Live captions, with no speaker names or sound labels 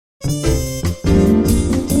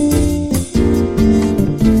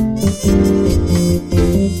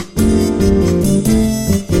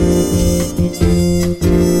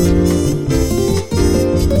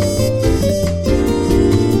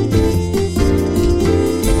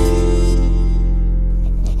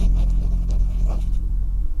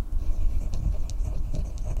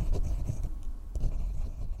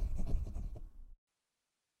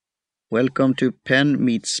Welcome to Pen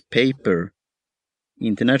Meets Paper,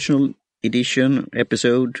 International Edition,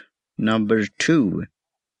 episode number 2.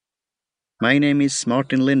 My name is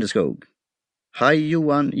Martin Lindeskog. Hi,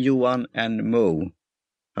 Johan, and Mo.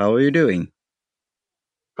 How are you doing?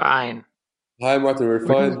 Fine. Hi, Martin. We're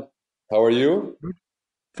fine. How are you?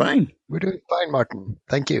 Fine. We're doing fine, Martin.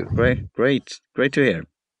 Thank you. Great to hear.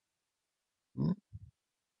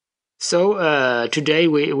 So today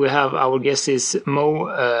we have our guest is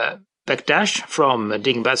Mo Bekdash from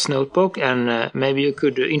Dingbats Notebook, and maybe you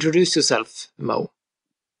could introduce yourself, Mo.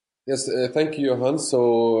 Yes, thank you, Johan.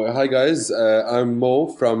 So, hi guys. I'm Mo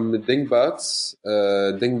from Dingbats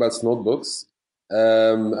Notebooks,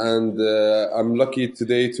 and I'm lucky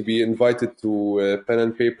today to be invited to Pen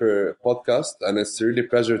and Paper podcast, and it's really a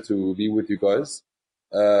pleasure to be with you guys.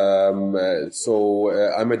 I'm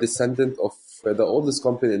a descendant of the oldest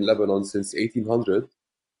company in Lebanon since 1800.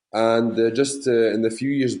 And just in a few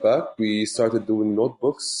years back, we started doing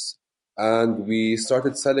notebooks, and we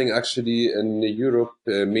started selling actually in Europe,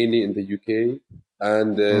 mainly in the UK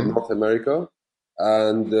and North America.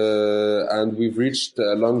 And we've reached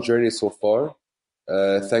a long journey so far,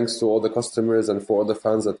 thanks to all the customers and for all the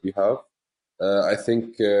fans that we have. I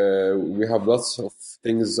think we have lots of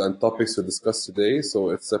things and topics to discuss today, so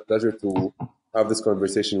it's a pleasure to have this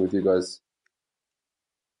conversation with you guys.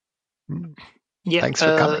 Yeah, thanks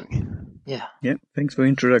for coming. Yeah, thanks for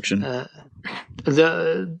introduction.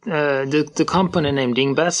 The company named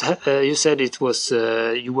Dingbats, you said it was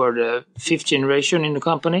you were the fifth generation in the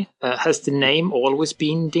company. Has the name always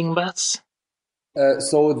been Dingbats? The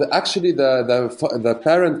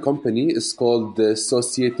parent company is called the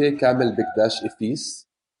Société Kamel Bekdash Fils.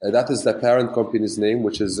 That is the parent company's name,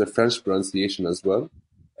 which is a French pronunciation as well.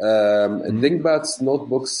 Dingbats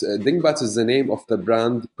Notebooks. Dingbats is the name of the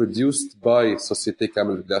brand produced by Société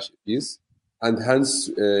Kamel Bekdash Fils, and hence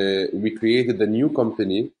we created the new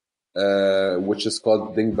company, which is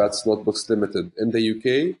called Dingbats Notebooks Limited in the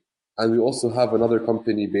UK, and we also have another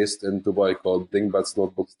company based in Dubai called Dingbats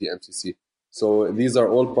Notebooks DMCC. So these are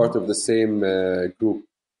all part of the same group.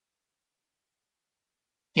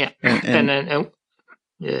 Yeah,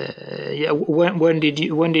 When did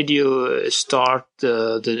you start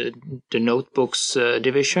the notebooks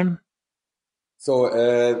division? So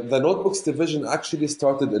the notebooks division actually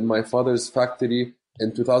started in my father's factory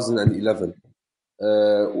in 2011.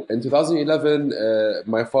 In 2011,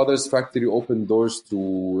 my father's factory opened doors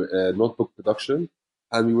to notebook production,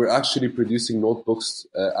 and we were actually producing notebooks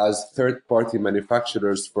as third-party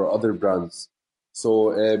manufacturers for other brands.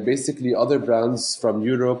 So basically, other brands from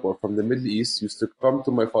Europe or from the Middle East used to come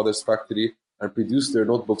to my father's factory and produce their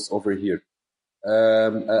notebooks over here.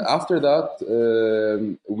 After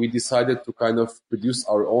that, we decided to kind of produce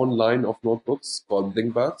our own line of notebooks called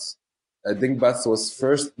Dingbats. Dingbats was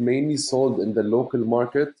first mainly sold in the local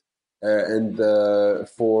market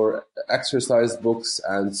for exercise books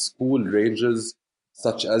and school ranges,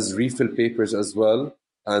 such as refill papers as well,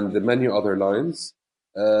 and many other lines.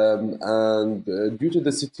 Due to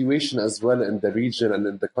the situation as well in the region and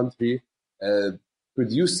in the country,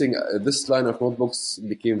 producing this line of notebooks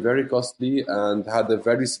became very costly and had a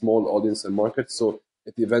very small audience and market, so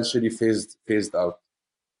it eventually phased out.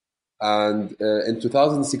 And in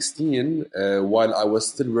 2016, while I was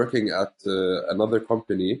still working at another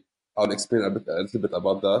company, I'll explain a little bit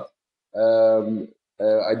about that.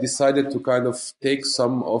 I decided to kind of take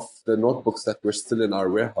some of the notebooks that were still in our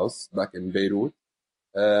warehouse back in Beirut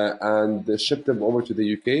and ship them over to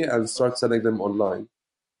the UK and start selling them online.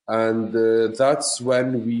 And that's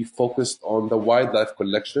when we focused on the wildlife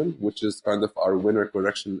collection, which is kind of our winner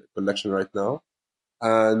collection right now.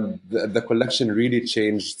 And the collection really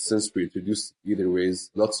changed since we introduced it either ways.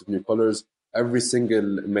 Lots of new colors. Every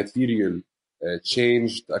single material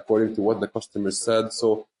changed according to what the customers said.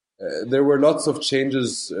 So there were lots of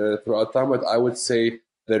changes throughout time, but I would say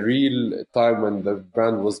the real time when the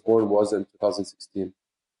brand was born was in 2016.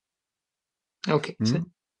 Okay.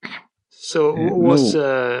 So was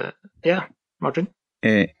Martin?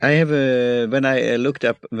 I have when I looked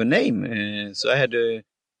up the name, so I had a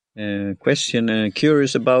question,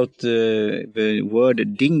 curious about the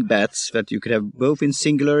word dingbats, that you could have both in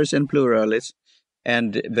singulars and plurals,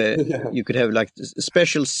 and you could have like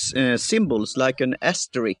special symbols like an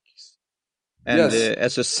asterisk. And Yes.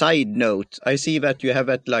 As a side note, I see that you have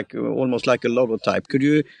it like almost like a logotype. Could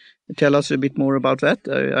you tell us a bit more about that?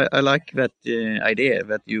 I like that idea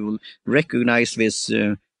that you recognize this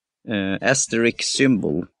asterisk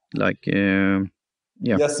symbol, like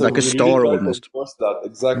So like a star almost. Enforce that.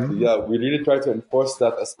 Exactly. Yeah, we really try to enforce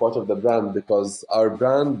that as part of the brand, because our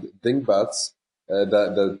brand Dingbats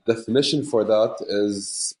the definition for that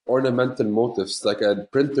is ornamental motifs, like a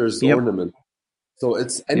printer's Yep. ornament. So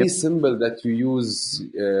it's any symbol that you use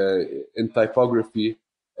in typography,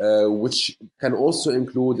 which can also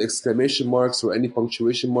include exclamation marks or any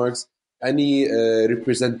punctuation marks, any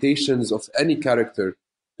representations of any character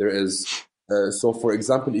there is. So, for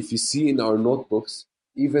example, if you see in our notebooks,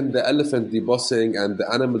 even the elephant debossing and the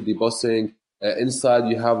animal debossing, inside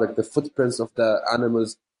you have like the footprints of the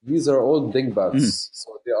animals. These are all dingbats,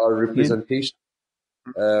 so they are representation.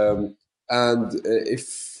 And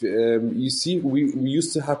if you see, we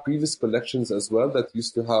used to have previous collections as well that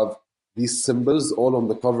used to have these symbols all on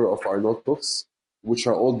the cover of our notebooks, which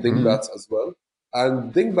are all dingbats as well.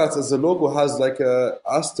 And dingbats as a logo has like a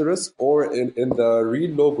asterisk, or in the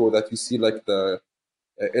real logo that you see, like the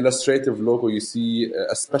illustrative logo, you see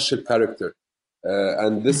a special character.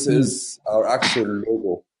 And this is our actual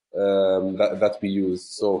logo that we use.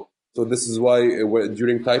 So this is why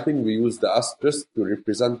during typing we use the asterisk to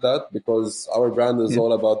represent that, because our brand is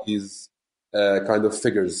all about these kind of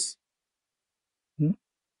figures.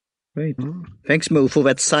 Great. Thanks, Mo, for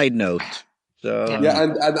that side note. So, yeah,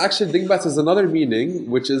 and actually dingbats is another meaning,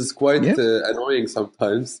 which is quite annoying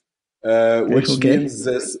sometimes, which means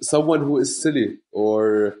someone who is silly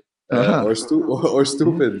or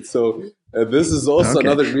stupid. So this is also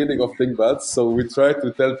another meaning of dingbats. So we try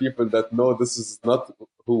to tell people that no, this is not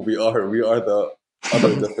who we are. We are the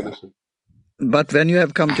other definition. But when you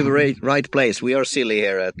have come to the right place, we are silly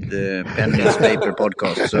here at the Pen Newspaper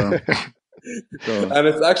Podcast. So. And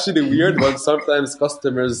it's actually weird when sometimes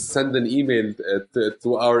customers send an email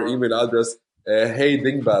to our email address, hey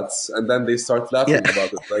dingbats, and then they start laughing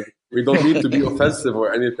about it. Like, we don't need to be offensive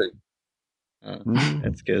or anything.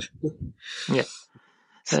 That's good. Yeah.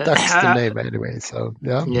 That's the name anyway, so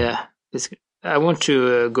yeah. Yeah. I want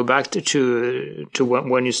to go back to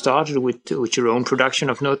when you started with your own production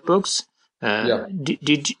of notebooks.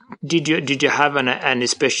 Did you have any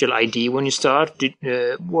special idea when you started?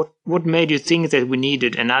 What made you think that we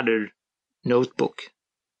needed another notebook?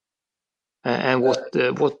 And what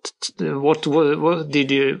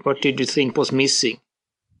did you think was missing?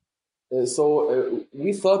 So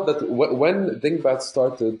we thought that when Dingbat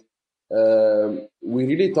started, we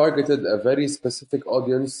really targeted a very specific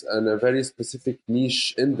audience and a very specific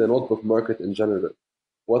niche in the notebook market in general.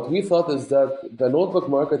 What we thought is that the notebook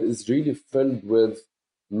market is really filled with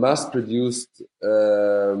mass-produced,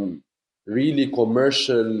 really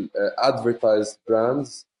commercial, advertised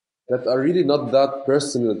brands that are really not that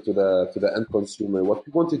personal to the end consumer. What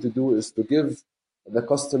we wanted to do is to give the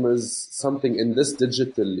customers something in this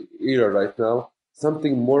digital era right now,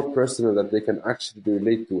 something more personal that they can actually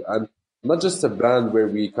relate to, and not just a brand where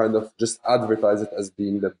we kind of just advertise it as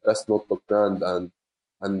being the best notebook brand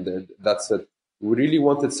and that's it. We really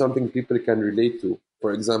wanted something people can relate to.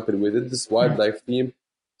 For example, we did this wildlife theme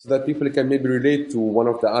so that people can maybe relate to one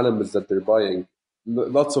of the animals that they're buying.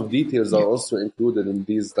 Lots of details are also included in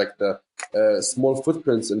these, like the small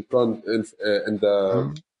footprints in front, in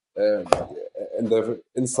the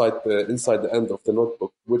inside the end of the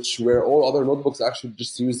notebook, where all other notebooks actually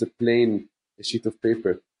just use a plain sheet of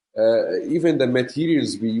paper. Even the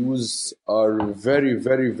materials we use are very,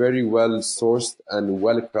 very, very well sourced and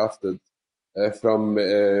well crafted from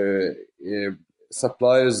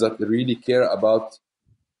suppliers that really care about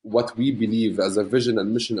what we believe as a vision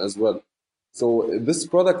and mission as well. So this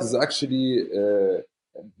product is actually,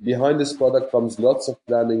 behind this product comes lots of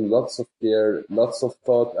planning, lots of care, lots of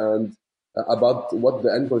thought, and about what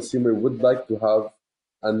the end consumer would like to have,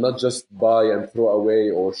 and not just buy and throw away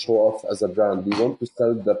or show off as a brand. We want to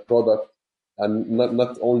sell the product and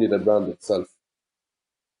not only the brand itself.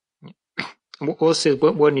 Also,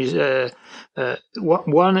 when you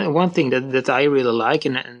one thing that I really like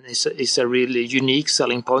and is a really unique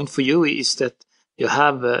selling point for you is that you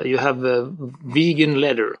have a vegan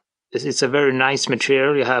leather. It's a very nice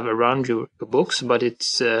material you have around your books, but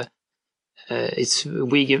it's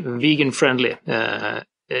vegan friendly.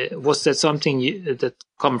 Was that something that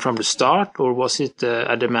come from the start, or was it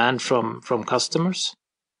a demand from customers?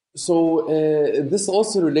 So this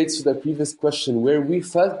also relates to the previous question, where we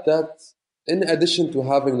felt that in addition to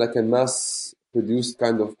having like a mass-produced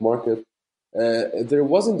kind of market, there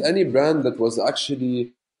wasn't any brand that was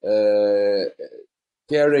actually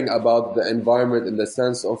caring about the environment in the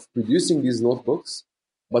sense of producing these notebooks,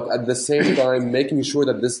 but at the same time making sure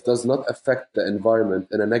that this does not affect the environment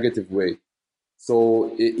in a negative way.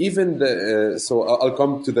 So even so I'll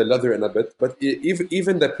come to the leather in a bit, but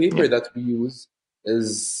even the paper that we use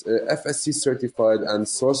is FSC certified and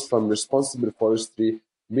sourced from responsible forestry,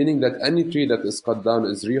 meaning that any tree that is cut down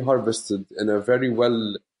is reharvested in a very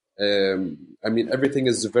well I mean, everything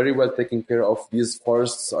is very well taken care of. These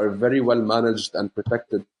forests are very well managed and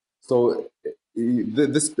protected. So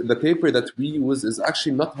the paper that we use is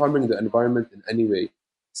actually not harming the environment in any way.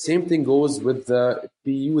 Same thing goes with the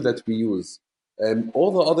PU that we use.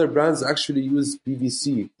 All the other brands actually use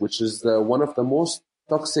PVC, which is one of the most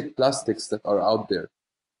toxic plastics that are out there.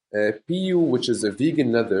 PU, which is a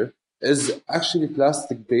vegan leather, is actually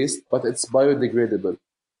plastic based, but it's biodegradable.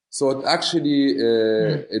 So it actually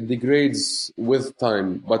it degrades with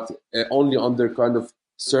time, but only under kind of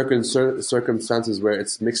certain circumstances where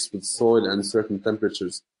it's mixed with soil and certain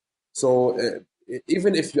temperatures. So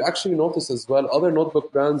even if you actually notice as well, other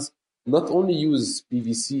notebook brands not only use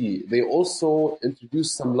PVC, they also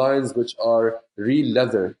introduce some lines which are real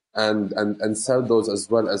leather and sell those as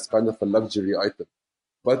well as kind of a luxury item.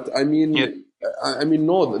 But I mean,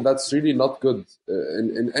 no, that's really not good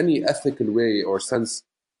in any ethical way or sense.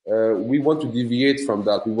 We want to deviate from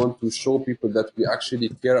that. We want to show people that we actually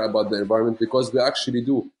care about the environment, because we actually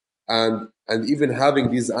do. And even having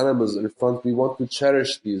these animals in front, we want to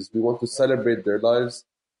cherish these. We want to celebrate their lives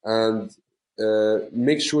and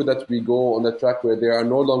make sure that we go on a track where they are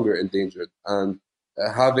no longer endangered. And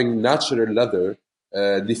having natural leather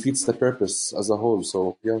defeats the purpose as a whole.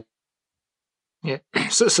 So yeah. Yeah.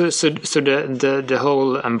 So the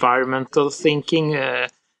whole environmental thinking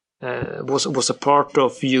was a part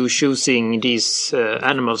of you choosing these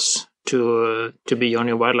animals to be on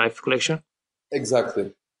your wildlife collection?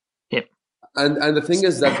 Exactly. Yeah. And the thing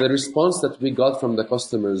is that the response that we got from the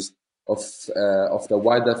customers of the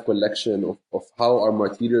wildlife collection, of how our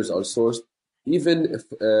materials are sourced, even if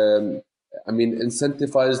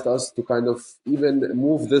incentivized us to kind of even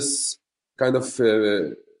move this kind of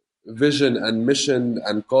vision and mission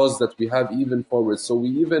and cause that we have even forward. So we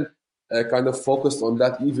even kind of focused on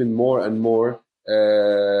that even more and more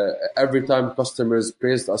every time customers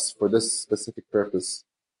praised us for this specific purpose.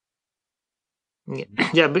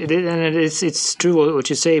 Yeah, but it's true what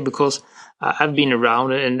you say, because I've been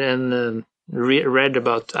around and read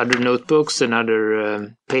about other notebooks and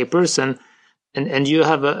other papers, and you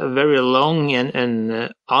have a very long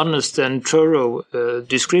and honest and thorough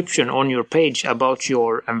description on your page about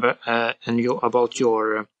your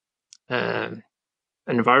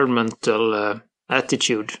environmental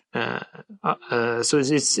attitude. So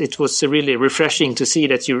it was really refreshing to see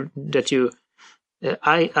that you.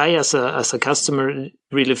 I as a customer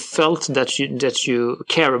really felt that you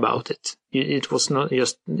care about it. It was not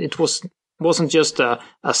just wasn't just a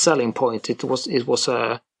selling point. It was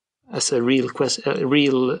a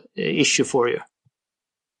real issue for you.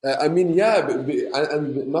 And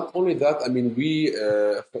not only that. I mean,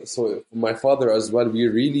 so my father as well. We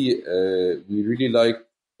really like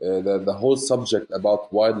the whole subject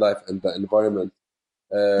about wildlife and the environment.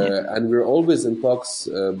 And we're always in talks,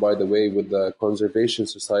 by the way, with the conservation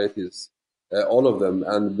societies, all of them.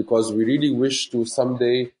 And because we really wish to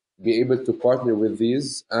someday be able to partner with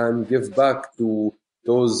these and give back to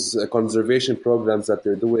those conservation programs that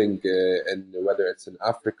they're doing, and whether it's in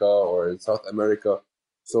Africa or in South America.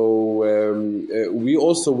 So we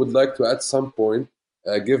also would like to, at some point,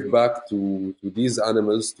 give back to these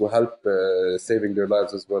animals to help saving their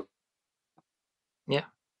lives as well. Yeah.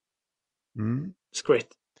 It's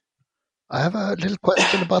great. I have a little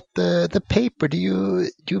question about the paper. Do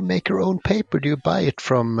you make your own paper? Do you buy it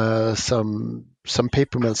from some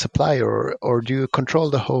paper mill supplier, or do you control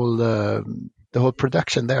the whole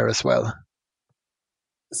production there as well?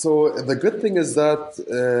 So the good thing is that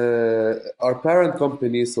our parent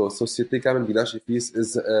company, so Société Kamel Gilashi Fils,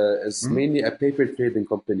 is mainly a paper trading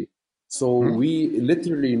company. So we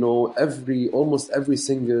literally know almost every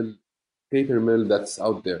single paper mill that's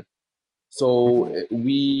out there. So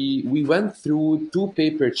we went through 2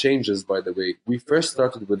 paper changes, by the way. We first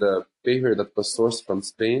started with a paper that was sourced from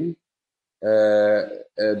Spain.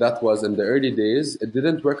 That was in the early days. It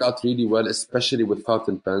didn't work out really well, especially with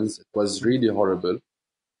fountain pens. It was really horrible.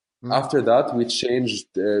 After that, we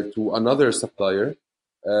changed to another supplier.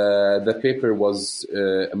 The paper was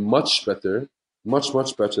much better, much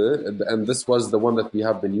better. And this was the one that we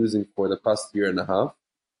have been using for the past year and a half.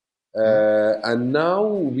 And now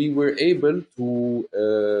we were able to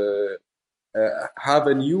have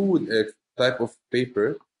a new type of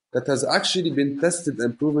paper that has actually been tested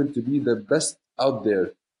and proven to be the best out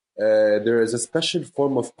there. There is a special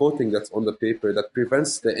form of coating that's on the paper that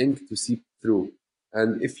prevents the ink to seep through.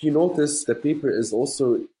 And if you notice, the paper is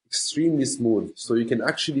also extremely smooth, so you can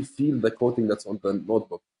actually feel the coating that's on the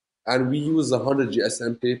notebook. And we use 100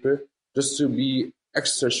 GSM paper just to be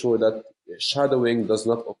extra sure that shadowing does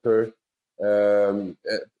not occur.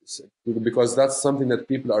 because that's something that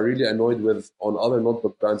people are really annoyed with on other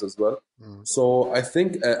notebook brands as well. So I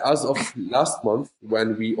think as of last month,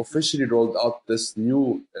 when we officially rolled out this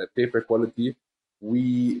new paper quality,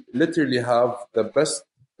 we literally have the best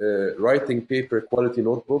writing paper quality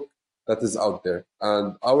notebook that is out there.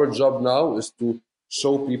 And our job now is to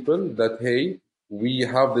show people that, hey, we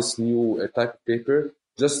have this new type of paper,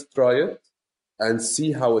 just try it and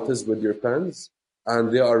see how it is with your pens.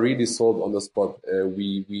 And they are really sold on the spot.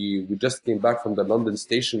 We just came back from the London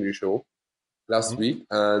Stationery Show last week,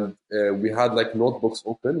 and we had like notebooks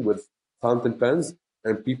open with fountain pens,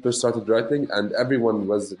 and people started writing, and everyone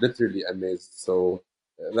was literally amazed. So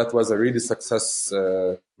that was a really success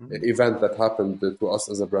event that happened to us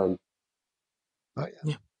as a brand. Oh,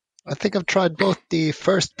 yeah. I think I've tried both the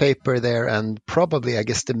first paper there and probably, I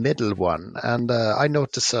guess, the middle one. And I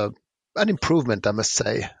noticed an improvement, I must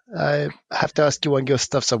say. I have to ask Johan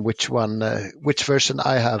Gustafsson which version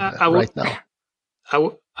I have right now.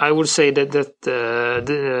 I would say that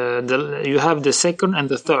you have the second and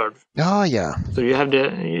the third. Oh, yeah. So you have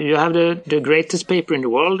the greatest paper in the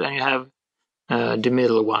world, and you have the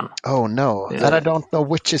middle one. Oh, no. Yeah. And I don't know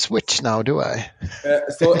which is which now, do I?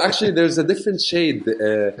 So actually, there's a different shade.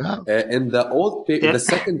 In the old paper, the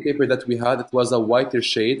second paper that we had, it was a whiter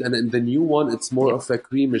shade. And in the new one, it's more of a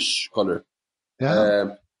creamish color.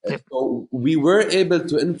 Yeah. So we were able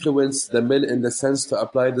to influence the mill in the sense to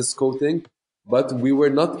apply this coating, but we were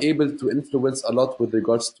not able to influence a lot with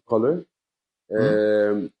regards to color.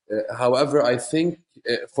 However, I think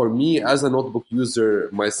for me as a notebook user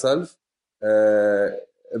myself,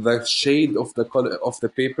 the shade of the color of the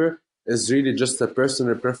paper is really just a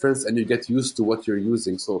personal preference, and you get used to what you're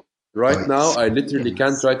using. So now, I literally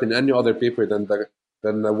can't write in any other paper than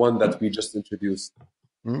the one that we just introduced.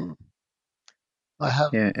 I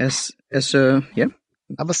have. Yeah.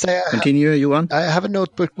 I must say, continue, Johan. I have a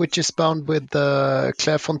notebook which is bound with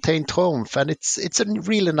Clairefontaine Triomphe, and it's a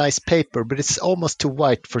really nice paper, but it's almost too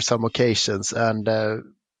white for some occasions, and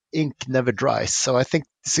ink never dries. So I think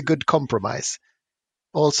it's a good compromise.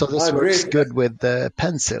 Also, this works good with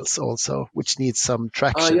pencils also, which needs some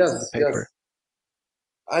traction in the paper.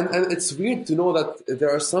 Yes. And it's weird to know that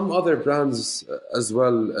there are some other brands as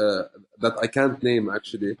well that I can't name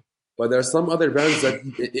actually. But there are some other brands that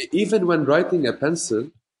even when writing a pencil,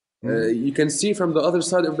 you can see from the other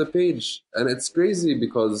side of the page. And it's crazy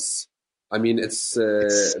because, I mean, it's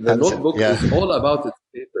the notebook is all about its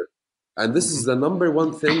paper. And this is the number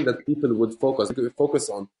one thing that people would focus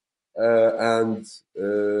on. And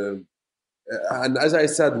as I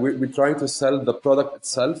said, we're trying to sell the product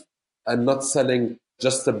itself and not selling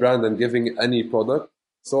just the brand and giving any product.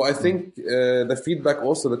 So I think the feedback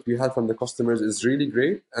also that we had from the customers is really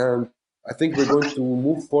great, and I think we're going to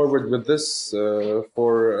move forward with this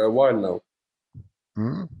for a while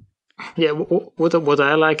now. Yeah, what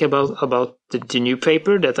I like about the new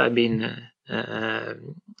paper that I've been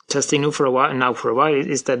testing for a while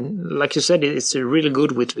is that, like you said, it's really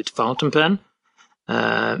good with fountain pen,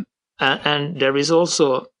 and there is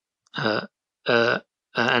also an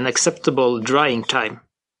acceptable drying time.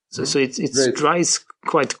 So it dries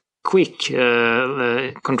quite quick,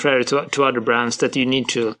 contrary to other brands that you need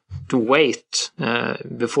to wait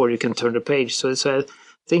before you can turn the page. So I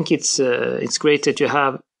think it's great that you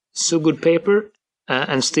have so good paper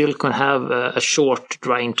and still can have a short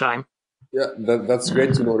drying time. Yeah, that's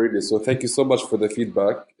great to know, really. So thank you so much for the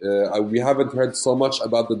feedback. We haven't heard so much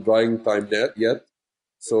about the drying time yet.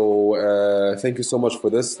 So thank you so much for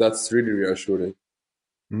this. That's really reassuring.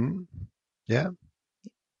 Yeah.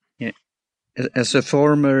 As a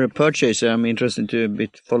former purchaser, I'm interested to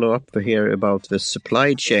follow up here about the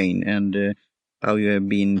supply chain and how you have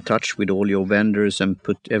been in touch with all your vendors and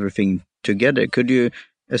put everything together. Could you,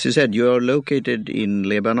 as you said, you are located in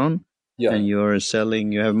Lebanon, and you are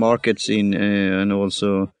selling. You have markets in and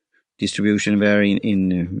also distribution there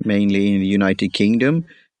in mainly in the United Kingdom.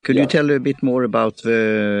 Could you tell a bit more about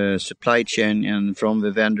the supply chain and from the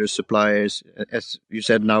vendor suppliers, as you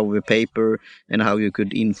said now, the paper, and how you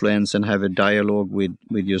could influence and have a dialogue with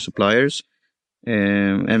your suppliers?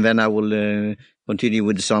 And then I will continue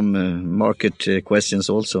with some market questions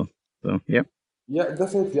also. So, yeah. Yeah,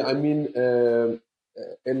 definitely. I mean,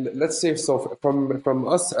 and let's say, so from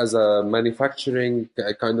us as a manufacturing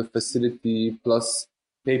kind of facility plus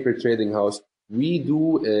paper trading house, we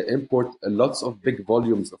do import lots of big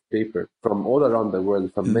volumes of paper from all around the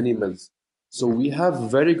world, from many mills. So we have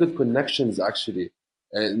very good connections, actually,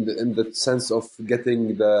 in the sense of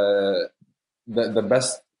getting the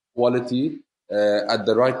best quality at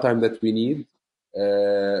the right time that we need.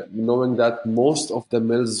 knowing that most of the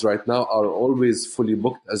mills right now are always fully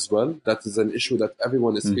booked as well. That is an issue that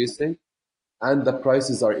everyone is facing. And the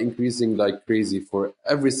prices are increasing like crazy for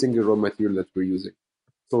every single raw material that we're using.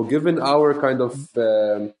 So given our kind of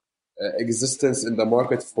existence in the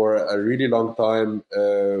market for a really long time,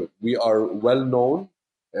 we are well known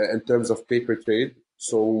in terms of paper trade.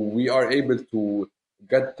 So we are able to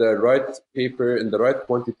get the right paper in the right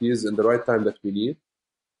quantities in the right time that we need.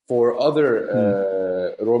 For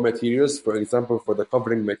other raw materials, for example, for the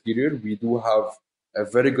covering material, we do have a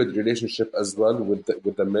very good relationship as well with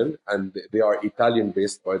the mill, and they are Italian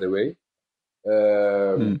based, by the way.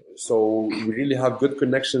 So we really have good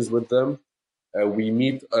connections with them. We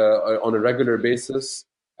meet on a regular basis,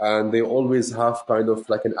 and they always have kind of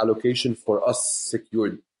like an allocation for us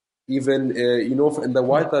secured. Even in the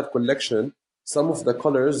Wildlife collection, some of the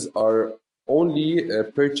colors are only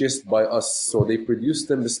purchased by us, so they produce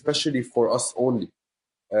them especially for us only.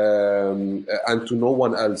 And to no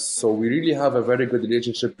one else. So we really have a very good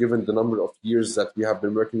relationship given the number of years that we have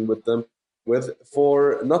been working with them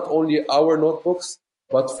for not only our notebooks,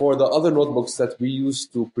 but for the other notebooks that we use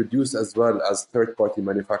to produce as well as third-party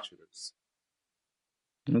manufacturers.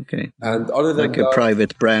 Okay. And other than like a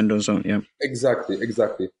private brand or something, yeah. Exactly.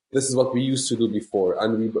 This is what we used to do before.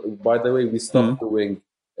 And by the way, we stopped doing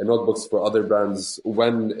notebooks for other brands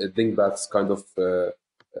when Dingbats kind of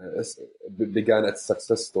began its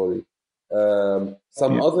success story.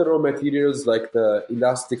 Some other raw materials like the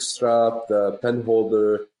elastic strap, the pen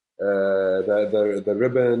holder, the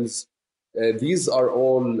ribbons, these are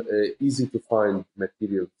all easy to find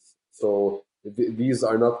materials. So these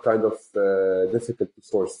are not kind of difficult to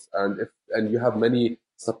source, and you have many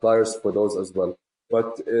suppliers for those as well.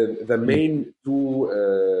 But the main two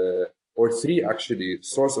or three actually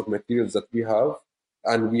source of materials that we have,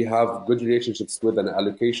 and we have good relationships with and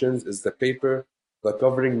allocations, is the paper, the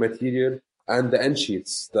covering material, and the end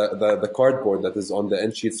sheets, the cardboard that is on the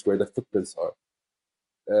end sheets where the footprints are.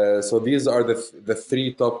 So these are the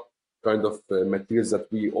three top kind of materials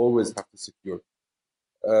that we always have to secure.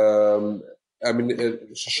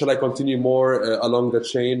 Shall I continue more along the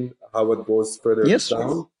chain, how it goes further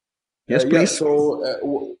down? Yes, please.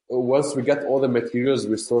 So once we get all the materials,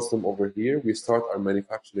 we source them over here. We start our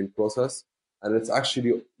manufacturing process. And it's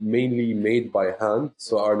actually mainly made by hand.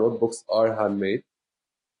 So our notebooks are handmade.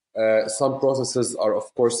 Some processes are,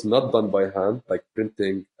 of course, not done by hand, like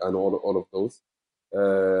printing and all of those.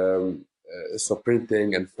 So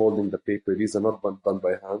printing and folding the paper, these are not done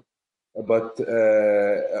by hand. But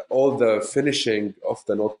all the finishing of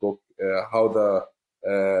the notebook, how the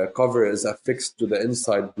cover is affixed to the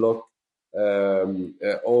inside block,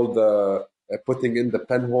 all the putting in the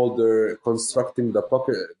pen holder, constructing the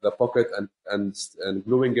pocket and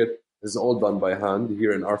gluing it is all done by hand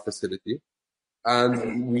here in our facility.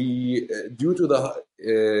 And we, due to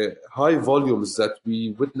the high volumes that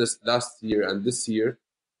we witnessed last year and this year,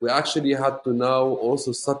 we actually had to now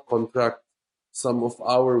also subcontract some of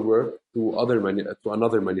our work to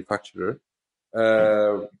another manufacturer,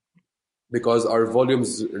 because our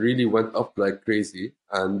volumes really went up like crazy.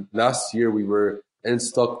 And last year we were in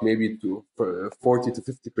stock maybe to 40 to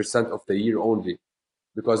 50% of the year only,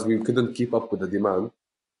 because we couldn't keep up with the demand.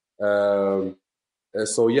 And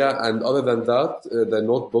other than that, the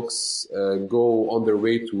notebooks go on their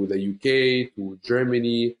way to the UK, to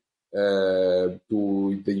Germany, to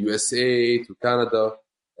the USA, to Canada.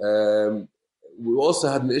 We also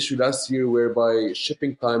had an issue last year whereby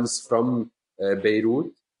shipping times from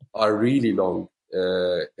Beirut are really long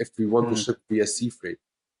if we want to ship via sea freight.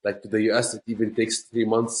 Like to the US, it even takes 3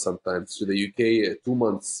 months sometimes. To the UK, 2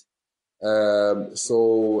 months.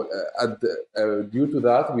 Due to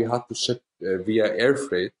that, we had to ship via air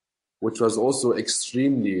freight, which was also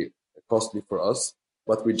extremely costly for us.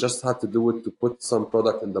 But we just had to do it to put some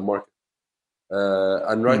product in the market.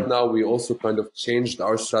 And right now, we also kind of changed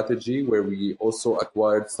our strategy, where we also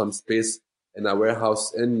acquired some space in a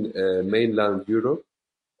warehouse in mainland Europe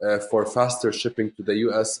for faster shipping to the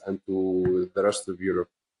US and to the rest of Europe.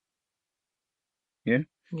 Yeah,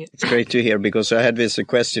 it's great to hear, because I had this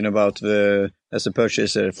question about as a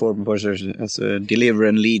purchaser, as a delivery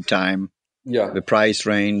and lead time, the price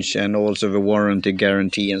range, and also the warranty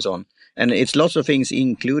guarantee and so on. And it's lots of things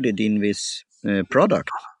included in this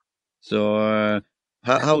product. So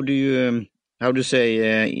how do you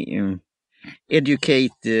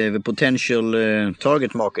educate the potential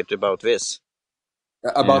target market about this?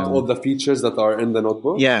 About all the features that are in the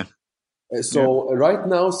notebook? Yeah. Right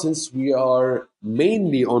now, since we are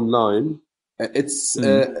mainly online, it's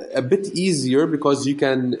a bit easier because you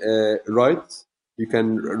can write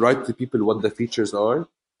to people what the features are.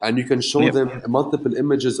 and you can show them multiple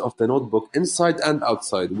images of the notebook inside and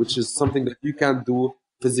outside, which is something that you can't do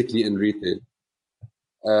physically in retail.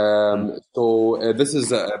 So this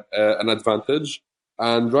is an advantage.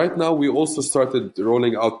 And right now we also started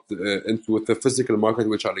rolling out into the physical market,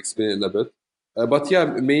 which I'll explain in a bit. But yeah,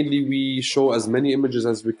 mainly we show as many images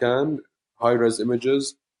as we can, high-res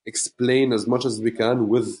images, explain as much as we can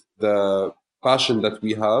with the passion that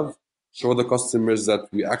we have, show the customers that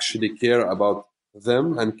we actually care about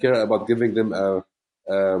them and care about giving them a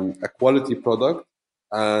quality product,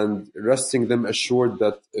 and resting them assured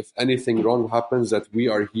that if anything wrong happens, that we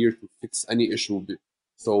are here to fix any issue.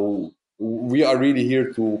 So we are really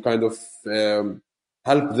here to kind of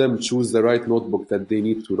help them choose the right notebook that they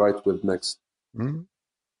need to write with next. Mm-hmm.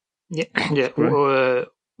 Yeah.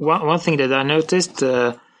 One thing that I noticed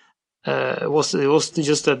was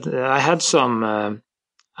just that I had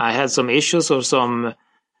some issues or some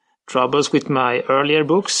troubles with my earlier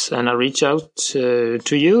books, and I reached out to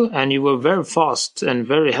you, and you were very fast and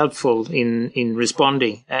very helpful in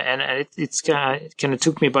responding, and it kind of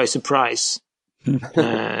took me by surprise.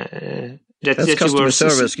 That's customer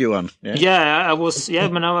service, Johan. Yeah, I was. Yeah,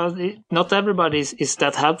 but not everybody is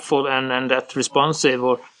that helpful and that responsive.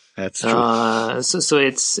 Or that's true. So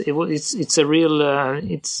it's a real.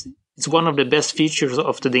 It's one of the best features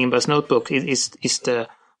of the Dingbats notebook. Is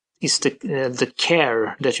the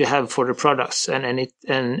care that you have for the products, and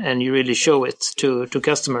you really show it to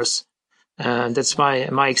customers. That's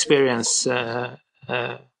my experience. So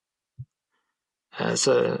I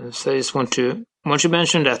just want to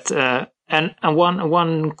mention that. And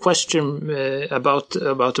one question about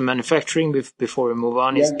the manufacturing before we move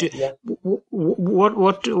on is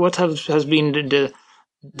what has been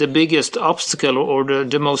the biggest obstacle or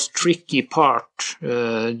the most tricky part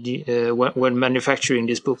when manufacturing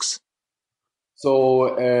these books?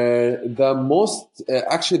 So the most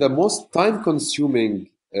time-consuming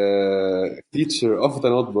feature of the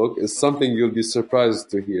notebook is something you'll be surprised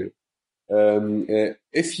to hear.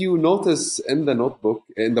 If you notice in the notebook,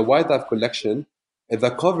 in the White Dive collection, the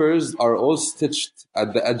covers are all stitched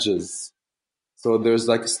at the edges. So there's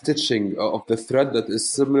like stitching of the thread that is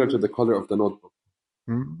similar to the color of the notebook.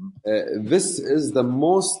 Mm-hmm. This is the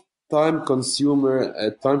most time-consuming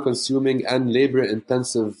and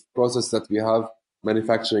labor-intensive process that we have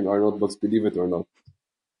manufacturing our notebooks, believe it or not.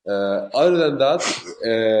 Other than that,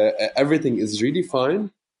 everything is really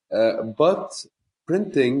fine, but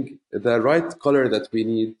printing the right color that we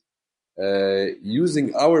need,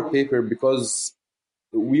 using our paper, because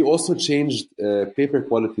we also changed paper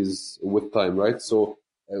qualities with time, right? So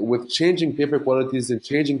with changing paper qualities and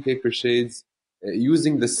changing paper shades,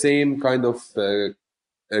 using the same kind of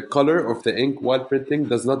color of the ink while printing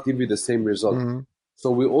does not give you the same result. Mm-hmm. So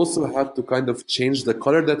we also had to kind of change the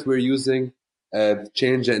color that we're using,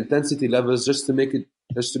 change the intensity levels just to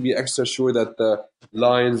be extra sure that the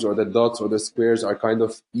lines or the dots or the squares are kind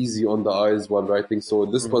of easy on the eyes while writing. So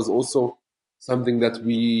this was also something that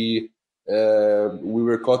we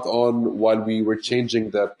were caught on while we were changing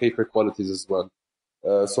the paper qualities as well.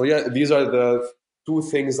 So yeah, these are the two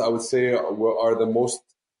things I would say are the most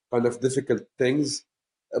kind of difficult things.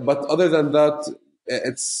 But other than that,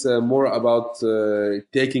 it's more about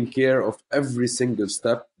taking care of every single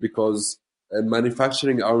step, because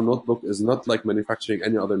manufacturing our notebook is not like manufacturing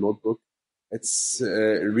any other notebook. It's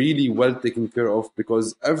really well taken care of,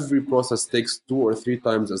 because every process takes 2 or 3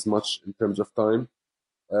 times as much in terms of time.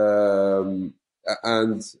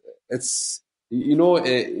 And it's,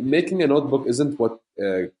 making a notebook isn't what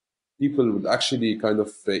people would actually kind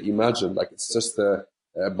of imagine. Like it's just a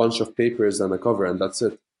bunch of papers and a cover and that's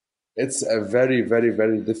it. It's a very, very,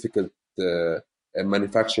 very difficult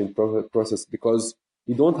manufacturing process, because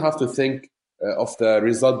you don't have to think of the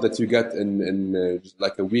result that you get in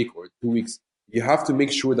like a week or 2 weeks. You have to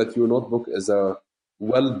make sure that your notebook is a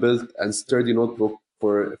well-built and sturdy notebook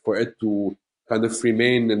for it to kind of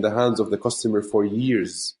remain in the hands of the customer for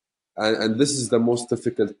years. And this is the most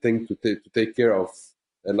difficult thing to take care of,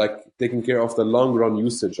 like taking care of the long-run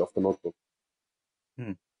usage of the notebook.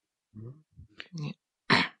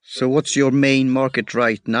 So what's your main market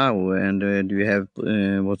right now? And do you have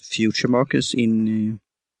what future markets in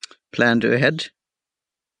planned ahead?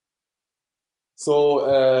 So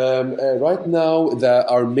right now,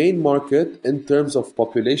 our main market in terms of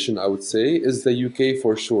population, I would say, is the UK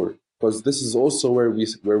for sure, because this is also where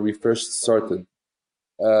we first started.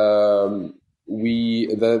 The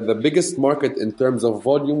biggest market in terms of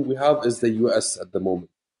volume we have is the US at the moment.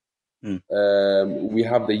 We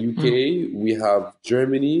have the UK, we have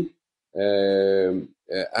Germany,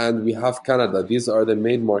 and we have Canada. These are the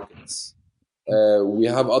main markets. We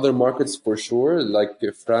have other markets for sure, like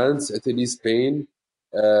France, Italy, Spain,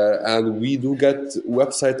 and we do get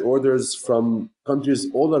website orders from countries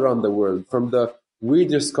all around the world, from the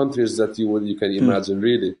weirdest countries that you can imagine,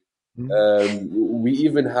 really. We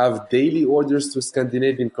even have daily orders to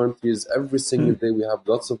Scandinavian countries. Every single day we have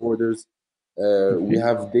lots of orders. We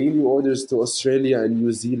have daily orders to Australia and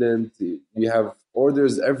New Zealand. We have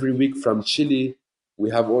orders every week from Chile.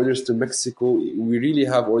 We have orders to Mexico. We really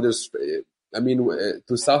have orders.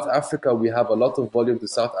 To South Africa, we have a lot of volume to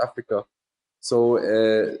South Africa. So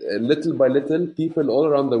little by little, people all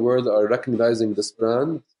around the world are recognizing this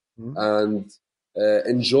brand and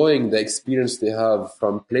enjoying the experience they have,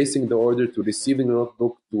 from placing the order to receiving the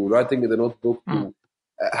notebook to writing in the notebook to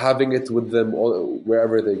having it with them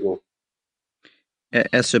wherever they go.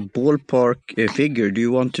 As a ballpark figure, do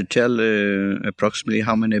you want to tell approximately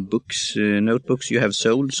how many notebooks you have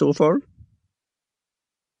sold so far?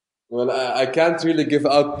 Well, I can't really give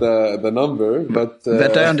out the number, but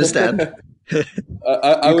I understand.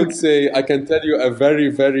 I would say I can tell you a very,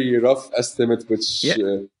 very rough estimate, which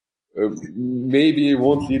maybe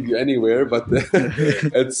won't lead you anywhere. But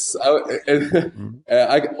it's all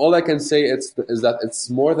I can say is that it's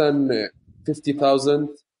more than 50,000,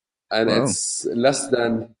 and it's less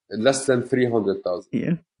than 300,000.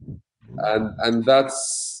 Yeah, and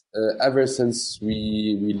that's ever since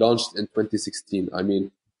we launched in 2016. I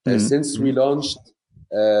mean. Since we launched,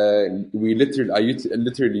 I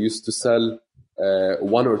literally used to sell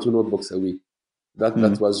 1 or 2 notebooks a week.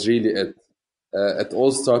 That was really it. It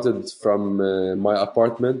all started from my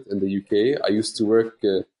apartment in the UK. I used to work,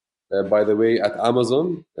 by the way, at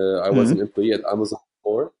Amazon. I was an employee at Amazon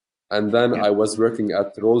before, and then I was working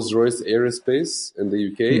at Rolls-Royce Aerospace in the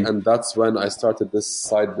UK, and that's when I started this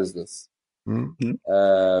side business. And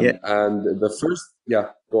the first,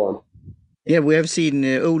 go on. Yeah, we have seen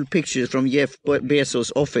old pictures from Jeff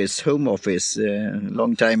Bezos' home office,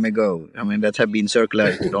 long time ago. I mean, that have been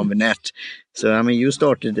circulated on the net. So, I mean, you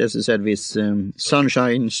started, as I said, with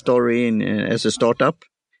Sunshine Story as a startup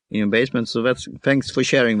in your basement. So thanks for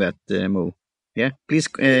sharing that, Mo. Yeah, please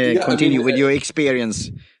continue with your experience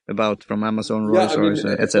from Amazon, Rolls-Royce,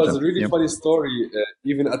 etc. It was a really funny story.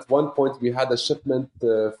 Even at one point, we had a shipment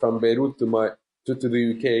from Beirut to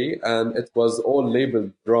the UK, and it was all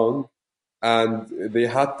labeled wrong. And they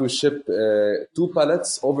had to ship 2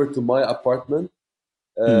 pallets over to my apartment.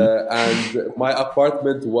 And my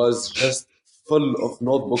apartment was just full of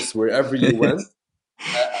notebooks wherever you went.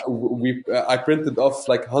 I printed off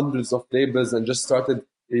like hundreds of labels and just started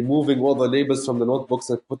removing all the labels from the notebooks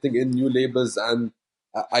and putting in new labels. And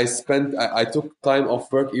I took time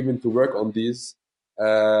off work even to work on these.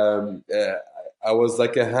 I was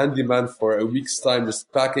like a handyman for a week's time,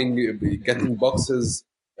 just packing, getting boxes,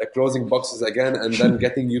 closing boxes again, and then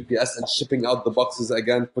getting UPS and shipping out the boxes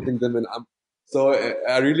again, putting them in. So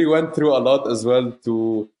I really went through a lot as well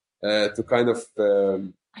to kind of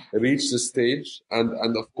reach the stage.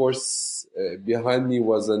 And of course, behind me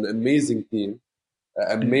was an amazing team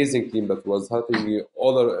that was helping me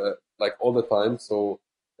all the time. So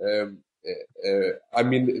I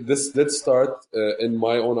mean, this did start in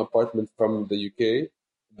my own apartment from the UK,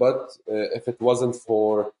 but if it wasn't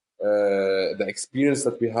for the experience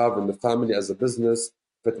that we have in the family as a business,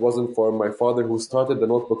 if it wasn't for my father who started the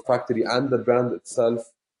Notebook Factory and the brand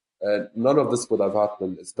itself, none of this would have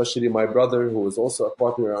happened, especially my brother, who was also a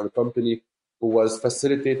partner in our company, who was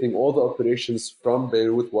facilitating all the operations from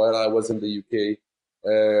Beirut while I was in the UK,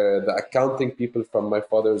 the accounting people from my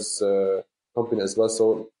father's company as well.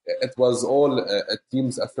 So it was all a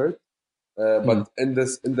team's effort. But in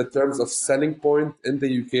the terms of selling point in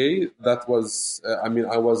the UK, that was,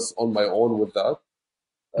 I was on my own with that.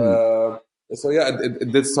 So yeah,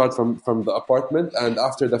 it did start from the apartment, and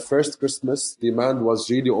after the first Christmas, demand was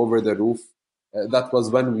really over the roof. That was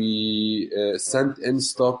when we sent in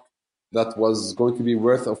stock that was going to be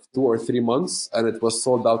worth of 2 or 3 months, and it was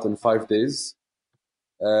sold out in 5 days.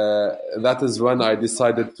 That is when I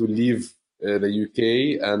decided to leave the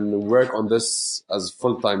UK and work on this as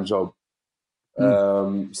full-time job.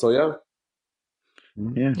 So yeah.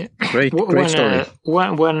 Great story.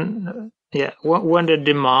 When the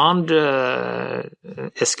demand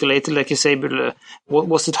escalated, like you say, but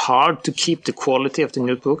was it hard to keep the quality of the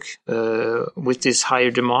notebook with this higher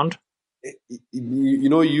demand?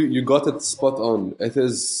 You got it spot on. It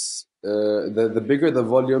is the bigger the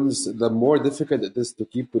volumes, the more difficult it is to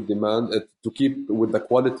keep with demand, to keep with the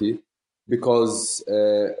quality. Because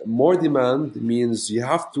more demand means you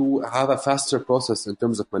have to have a faster process in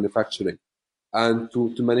terms of manufacturing. And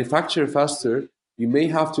to manufacture faster, you may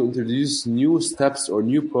have to introduce new steps or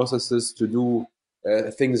new processes to do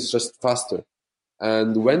things just faster.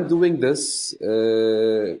 And when doing this,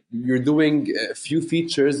 you're doing a few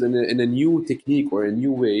features in a new technique or a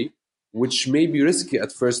new way, which may be risky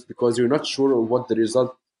at first because you're not sure of what the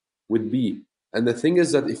result would be. And the thing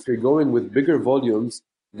is that if you're going with bigger volumes,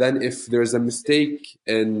 then if there's a mistake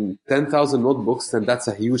in 10,000 notebooks, then that's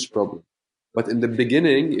a huge problem. But in the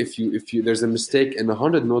beginning, if you there's a mistake in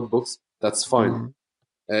 100 notebooks, that's fine.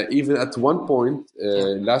 Even at one point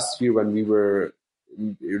last year, when we were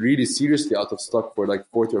really seriously out of stock for like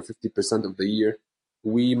 40 or 50% of the year,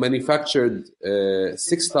 we manufactured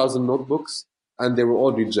 6,000 notebooks, and they were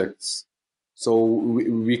all rejects. So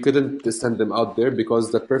we couldn't send them out there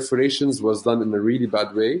because the perforations was done in a really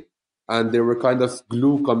bad way, and there were kind of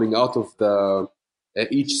glue coming out of the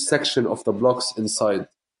each section of the blocks inside.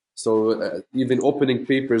 So even opening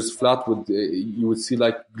papers flat you would see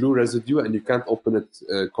like glue residue, and you can't open it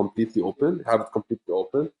have it completely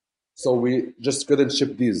open. So we just couldn't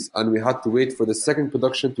ship these, and we had to wait for the second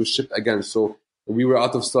production to ship again. So we were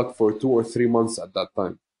out of stock for 2 or 3 months at that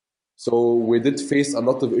time. So we did face a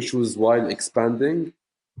lot of issues while expanding,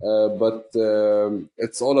 but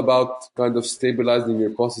it's all about kind of stabilizing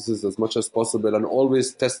your processes as much as possible, and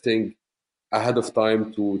always testing ahead of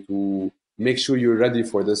time to make sure you're ready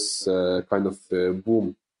for this kind of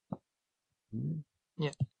boom.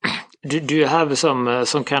 Yeah. Do you have some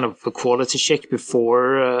kind of a quality check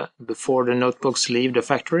before the notebooks leave the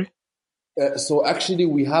factory? So actually,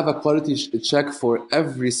 we have a quality check for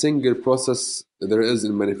every single process there is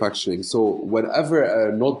in manufacturing. So whenever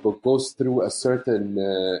a notebook goes through a certain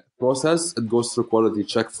process, it goes through quality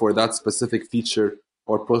check for that specific feature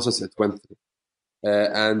or process it went through.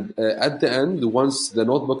 And at the end, once the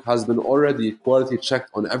notebook has been already quality checked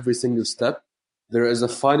on every single step, there is a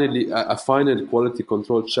final quality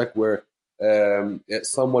control check where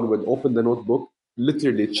someone would open the notebook,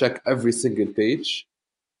 literally check every single page,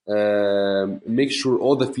 make sure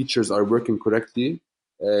all the features are working correctly,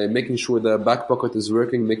 making sure the back pocket is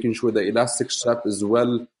working, making sure the elastic strap is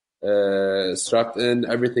well strapped in,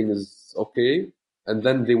 everything is okay. And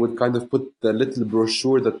then they would kind of put the little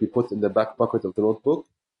brochure that we put in the back pocket of the notebook,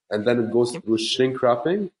 and then it goes through shrink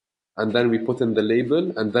wrapping, and then we put in the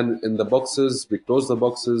label, and then in the boxes, we close the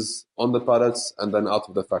boxes on the pallets, and then out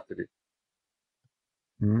of the factory.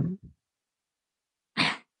 We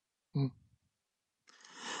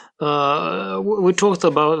talked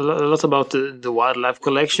a lot about the wildlife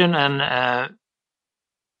collection, and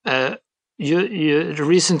you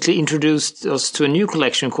recently introduced us to a new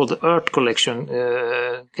collection called the Earth Collection.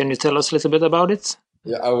 Can you tell us a little bit about it?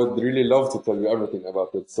 Yeah, I would really love to tell you everything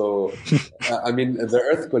about it. So, I mean, the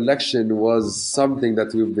Earth Collection was something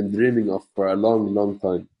that we've been dreaming of for a long, long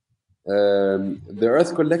time. The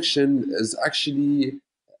Earth Collection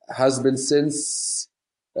has been since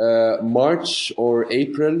March or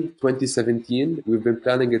April 2017. We've been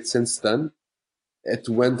planning it since then. It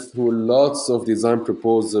went through lots of design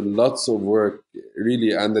proposals, lots of work,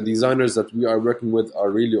 really, and the designers that we are working with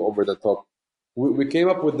are really over the top. We came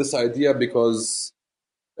up with this idea because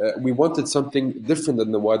we wanted something different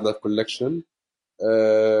than the wildlife collection,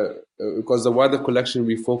 because the wildlife collection,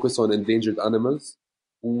 we focus on endangered animals.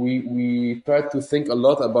 We tried to think a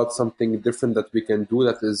lot about something different that we can do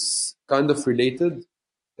that is kind of related.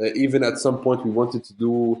 Even at some point, we wanted to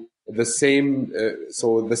do the same,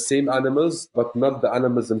 so the same animals, but not the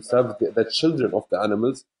animals themselves, the children of the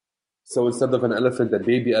animals. So instead of an elephant, a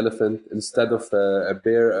baby elephant, instead of a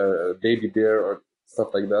bear, a baby bear, or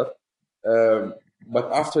stuff like that.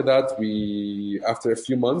 But after that, after a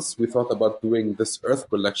few months, we thought about doing this Earth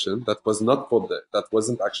Collection that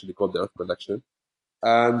wasn't actually called the Earth Collection,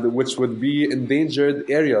 and which would be endangered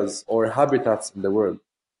areas or habitats in the world.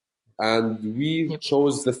 And we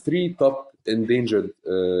chose the 3 top endangered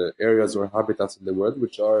areas or habitats in the world,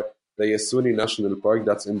 which are the Yasuni National Park,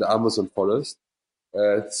 that's in the Amazon forest,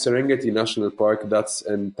 Serengeti National Park, that's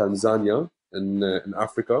in Tanzania, in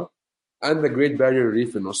Africa, and the Great Barrier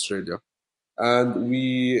Reef in Australia. And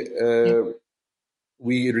we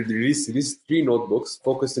released these 3 notebooks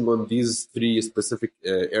focusing on these 3 specific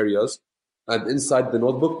areas. And inside the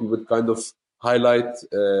notebook, we would kind of highlight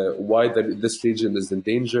why this region is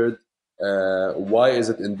endangered, why is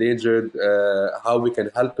it endangered, how we can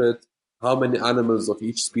help it, how many animals of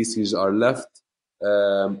each species are left,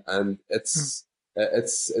 and it's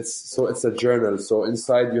a journal. So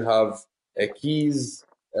inside you have keys,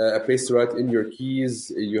 a place to write in your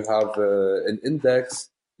keys. You have an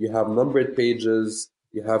index. You have numbered pages.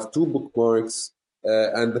 You have 2 bookmarks,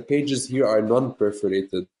 and the pages here are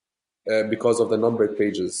non-perforated because of the numbered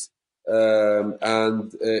pages. We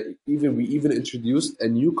even introduced a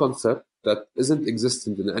new concept that isn't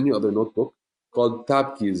existent in any other notebook called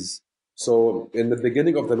tab keys. So in the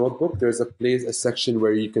beginning of the notebook, there's a section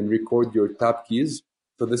where you can record your tab keys.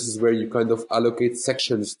 So this is where you kind of allocate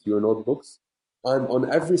sections to your notebooks. And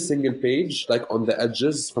on every single page, like on the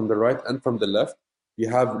edges from the right and from the left, you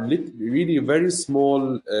have really very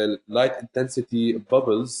small light intensity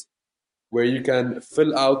bubbles where you can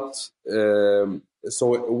fill out. So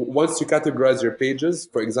once you categorize your pages,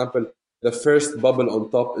 for example, the first bubble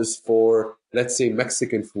on top is for, let's say,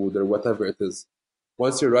 Mexican food or whatever it is.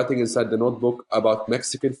 Once you're writing inside the notebook about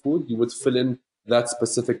Mexican food, you would fill in that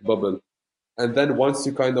specific bubble. And then once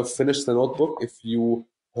you kind of finish the notebook, if you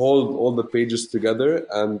hold all the pages together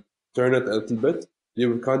and turn it a little bit, you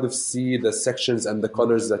will kind of see the sections and the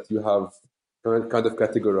colors that you have kind of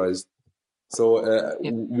categorized. So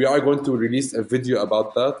we are going to release a video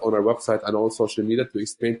about that on our website and all social media to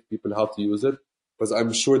explain to people how to use it. Because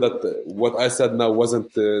I'm sure that what I said now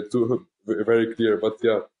wasn't too very clear, but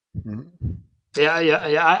yeah. Mm-hmm.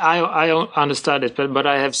 Yeah. I understand it, but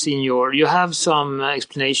I have seen you have some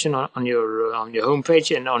explanation on your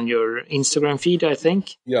homepage and on your Instagram feed, I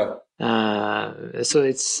think. Yeah. So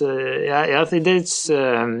it's I think it's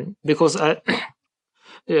because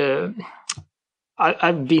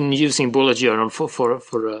I've been using Bullet Journal for a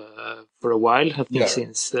while. I think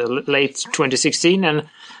since late 2016, and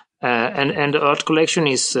the art collection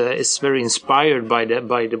is very inspired by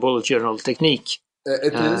the Bullet Journal technique.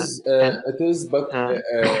 It is, but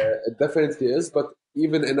it definitely is, but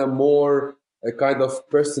even in a more kind of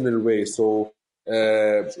personal way. So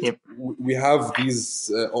we have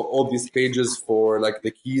these all these pages for like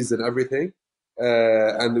the keys and everything,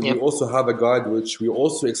 and we also have a guide which we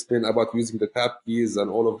also explain about using the tab keys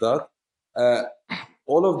and all of that.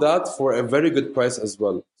 All of that for a very good price as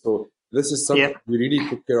well. So this is something we really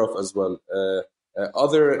took care of as well.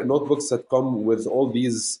 Other notebooks that come with all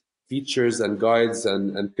these features and guides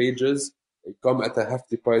and pages come at a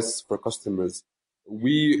hefty price for customers.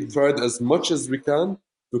 We tried as much as we can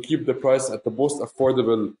to keep the price at the most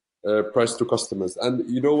affordable price to customers. And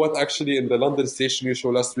you know what? Actually, in the London Stationery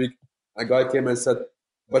Show last week, a guy came and said,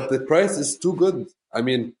 but the price is too good. I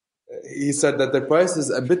mean, he said that the price is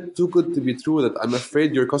a bit too good to be true, that I'm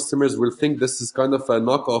afraid your customers will think this is kind of a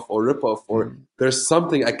knockoff or ripoff, or there's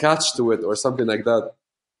something attached to it or something like that.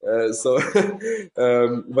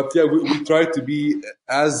 But yeah, we try to be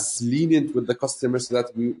as lenient with the customers so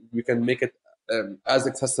that we can make it as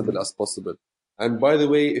accessible as possible. And by the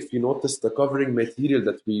way, if you notice, the covering material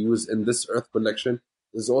that we use in this Earth collection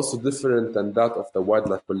is also different than that of the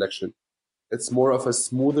Wildlife collection. It's more of a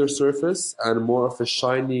smoother surface and more of a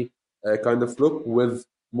shiny kind of look with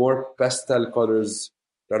more pastel colors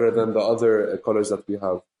rather than the other colors that we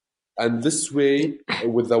have. And this way,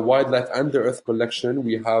 with the Wildlife and the Earth collection,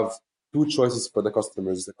 we have two choices for the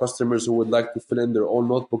customers. The customers who would like to fill in their own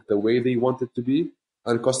notebook the way they want it to be,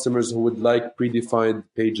 and customers who would like predefined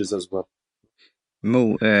pages as well.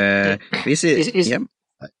 Mo, is it...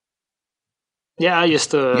 Yeah,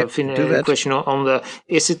 just a question on the...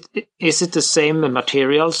 Is it the same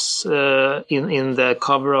materials in the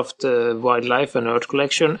cover of the Wildlife and Earth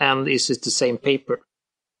collection, and is it the same paper?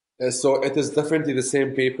 So it is definitely the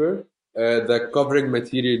same paper. The covering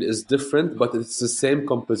material is different, but it's the same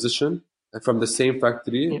composition from the same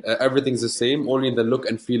factory. Everything's the same, only the look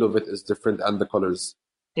and feel of it is different and the colors.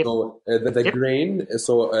 So the grain,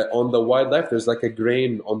 on the Wildlife, there's like a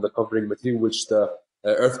grain on the covering material, which the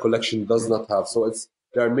Earth collection does not have. So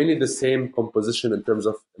they are mainly the same composition in terms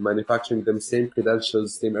of manufacturing them, same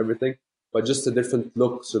credentials, same everything, but just a different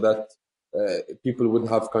look so that people would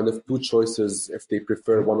have kind of two choices if they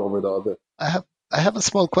prefer one over the other. I have a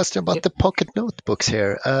small question about the pocket notebooks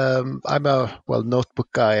here. I'm a notebook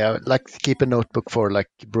guy. I like to keep a notebook for like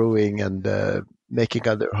brewing and making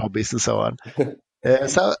other hobbies and so on.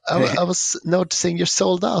 So I was noticing you're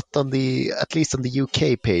sold out at least on the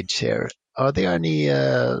UK page here. Are there any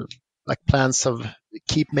like plans of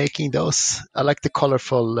keep making those? I like the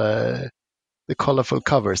colorful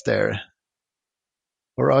covers there.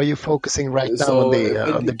 Or are you focusing right now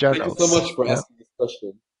on the journals? Thank you so much for asking this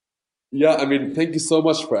question. Yeah, I mean, thank you so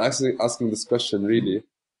much for asking this question, really.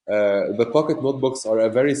 The pocket notebooks are a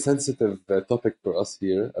very sensitive topic for us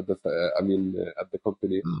here at the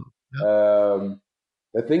company.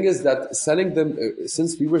 The thing is that selling them,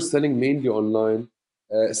 since we were selling mainly online,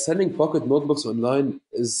 selling pocket notebooks online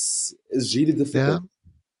is really difficult.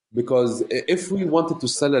 Because if we wanted to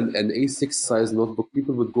sell an A6 size notebook,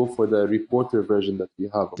 people would go for the reporter version that we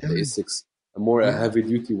have of the A6, a heavy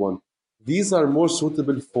duty one. These are more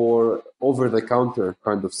suitable for over-the-counter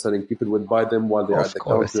kind of selling. People would buy them while they're at the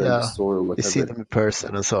counter in the store or whatever. You see them in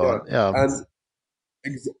person and so on. Yeah.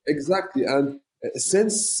 And exactly. And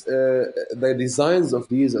Since the designs of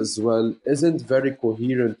these as well isn't very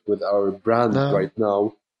coherent with our brand right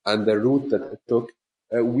now and the route that it took,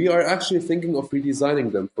 we are actually thinking of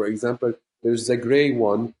redesigning them. For example, there's a gray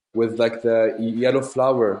one with like the yellow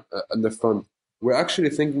flower on the front. We're actually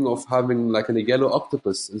thinking of having like a yellow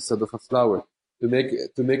octopus instead of a flower to make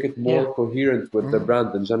it more coherent with the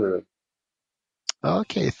brand in general.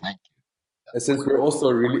 Okay, thank you. Since we're also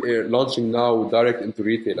really launching now direct into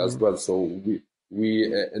retail as well, so we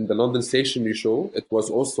in the London Stationery Show, it was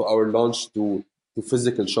also our launch to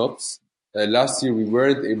physical shops. Last year we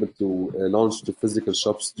weren't able to launch to physical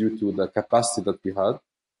shops due to the capacity that we had,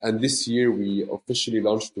 and this year we officially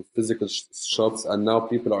launched to physical shops, and now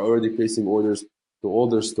people are already placing orders to all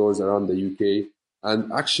their stores around the UK.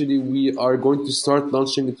 And actually, we are going to start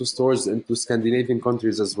launching into stores into Scandinavian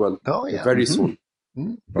countries as well very soon.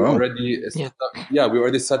 We already we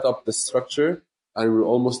already set up the structure, and we're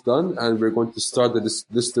almost done, and we're going to start this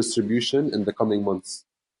distribution in the coming months.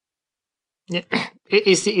 Yeah,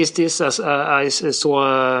 is this as I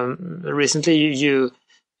saw recently? You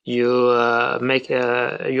make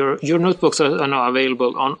your notebooks are now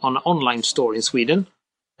available on an online store in Sweden.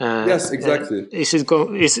 Yes, exactly. Is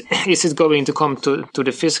it going to come to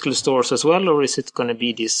the physical stores as well, or is it going to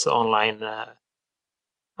be this online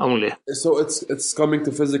only? So it's coming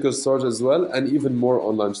to physical stores as well, and even more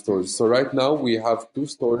online stores. So right now we have 2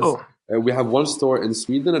 stores. We have 1 store in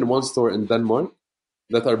Sweden and 1 store in Denmark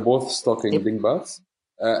that are both stocking dingbats.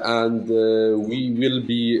 And we will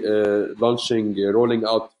be rolling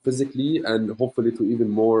out physically and hopefully to even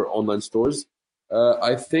more online stores.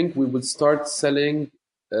 I think we would start selling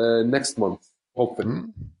next month, hopefully.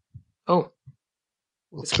 Oh,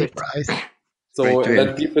 that's great. So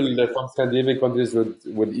then people from Scandinavian countries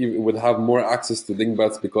would have more access to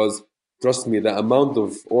dingbats, because trust me, the amount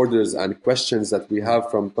of orders and questions that we have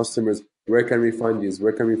from customers, where can we find these?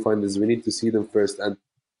 Where can we find this? We need to see them first. And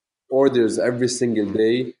orders every single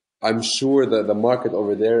day. I'm sure that the market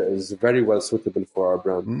over there is very well suitable for our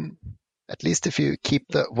brand. At least if you keep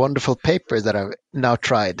the wonderful paper that I've now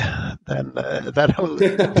tried, then that'll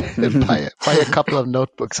buy a couple of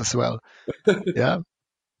notebooks as well. Yeah.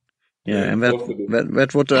 Yeah, and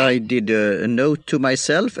that's what I did, a note to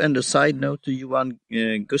myself and a side note to Johan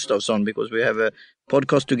Gustafsson, because we have a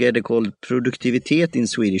podcast together called Produktivitet in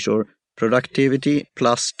Swedish, or Productivity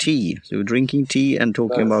plus tea. So we're drinking tea and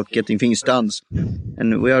talking about getting things done.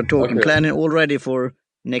 And we are planning already for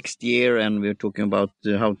next year, and we're talking about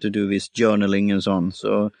how to do this journaling and so on.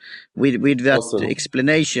 So with that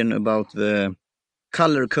explanation about the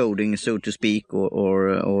color coding, so to speak,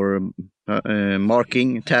 or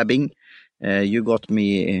marking, tabbing, you got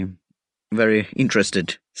me very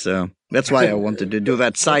interested. So that's why I wanted to do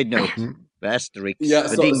that side note. The asterisk. Yeah,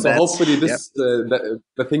 so hopefully this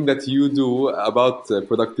the thing that you do about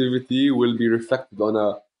productivity will be reflected on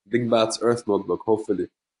a Dingbats Earth notebook, hopefully.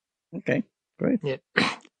 Okay, great.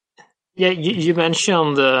 Yeah, you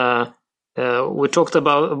mentioned we talked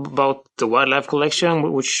about the wildlife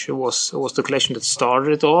collection, which was the collection that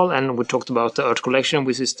started it all, and we talked about the Earth collection,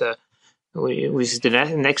 which is the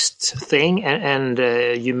next thing, and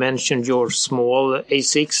you mentioned your small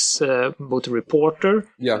A6 both reporter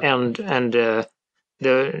and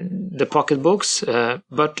the pocket books,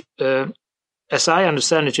 but as I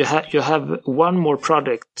understand it, you have one more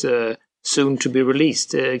product soon to be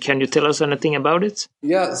released. Can you tell us anything about it?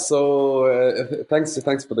 Yeah, so thanks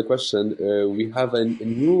for the question. We have a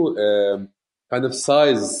new kind of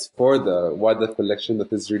size for the wildlife collection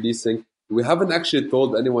that is releasing. We haven't actually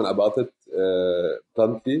told anyone about it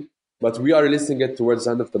bluntly, but we are releasing it towards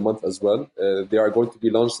the end of the month as well. They are going to be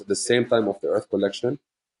launched at the same time of the Earth collection.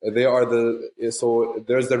 So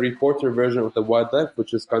there's the reporter version of the wildlife,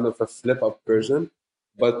 which is kind of a flip-up version,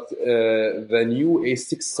 but the new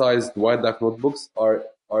A6-sized wildlife notebooks are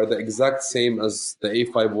the exact same as the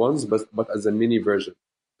A5 ones, but as a mini version,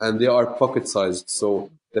 and they are pocket-sized. So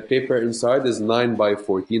the paper inside is 9 by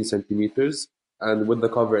 14 centimeters. And with the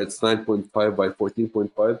cover, it's 9.5 by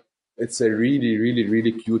 14.5. It's a really, really,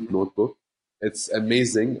 really cute notebook. It's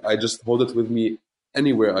amazing. I just hold it with me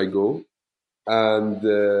anywhere I go. And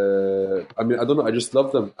I mean, I don't know, I just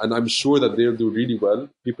love them. And I'm sure that they'll do really well.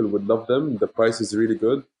 People would love them. The price is really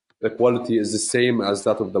good. The quality is the same as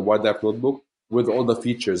that of the wildlife notebook with all the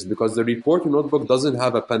features, because the reporter notebook doesn't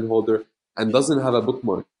have a pen holder and doesn't have a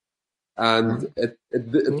bookmark. And it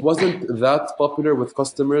wasn't that popular with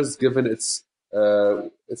customers, given it's the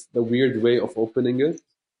weird way of opening it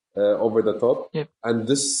over the top. Yep. And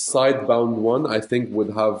this sidebound one, I think,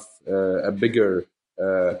 would have a bigger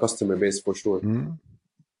customer base for sure.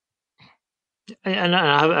 And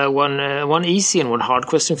I have one easy and one hard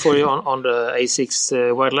question for you on the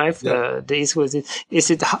A6 Wildlife. Yeah. Is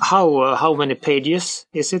it how many pages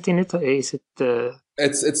is it in it? Is it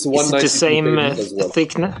It's is it the same as well.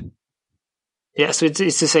 thickness? Yeah, so it's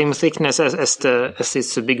the same thickness as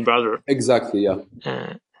its big brother. Exactly. Yeah.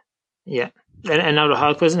 Yeah. And now the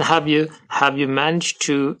hard question: Have you managed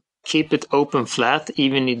to keep it open flat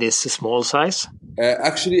even in this small size?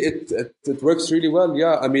 Actually, it works really well.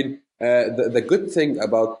 Yeah, I mean, the good thing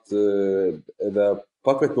about the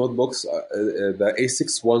Pocket notebooks, the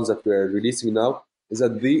A6 ones that we're releasing now, is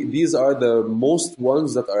that these are the most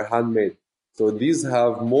ones that are handmade. So these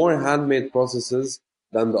have more handmade processes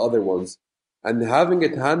than the other ones. And having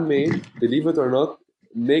it handmade, believe it or not,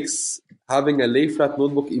 makes having a lay flat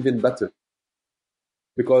notebook even better.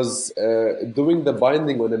 Because doing the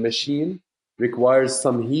binding on a machine requires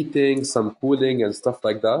some heating, some cooling, and stuff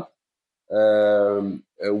like that,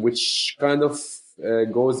 which kind of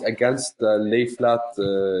goes against the lay flat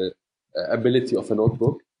ability of a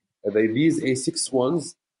notebook. These A6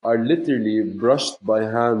 ones are literally brushed by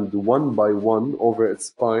hand one by one over its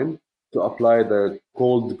spine to apply the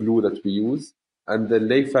cold glue that we use, and the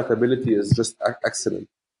lay flat ability is just excellent.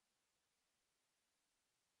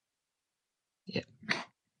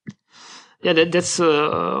 Yeah, that's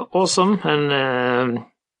awesome, and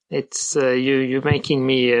it's you making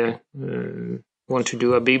me want to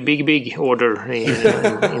do a big order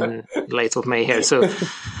in late of May here. So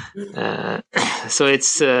so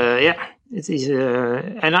it's yeah, it is,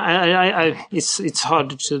 and I it's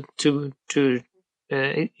hard to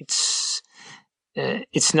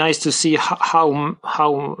it's nice to see how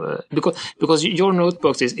because your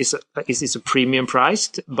notebook is a premium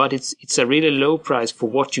priced, but it's a really low price for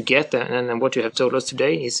what you get, and what you have told us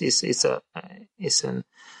today is an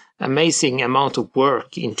amazing amount of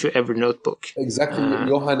work into every notebook. Exactly,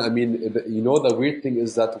 Johan. I mean, the weird thing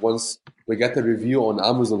is that once we get a review on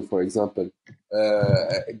Amazon, for example,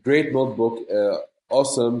 great notebook,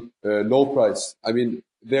 awesome, low price. I mean,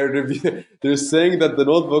 they're saying that the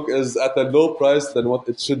notebook is at a low price than what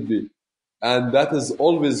it should be, and that is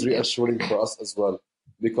always reassuring for us as well,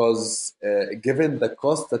 because given the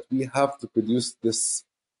cost that we have to produce this,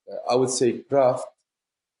 I would say, craft.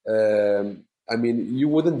 I mean, you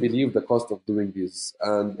wouldn't believe the cost of doing these,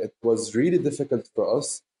 and it was really difficult for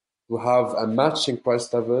us to have a matching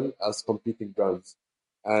price level as competing brands.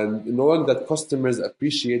 And knowing that customers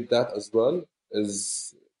appreciate that as well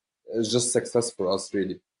is just success for us,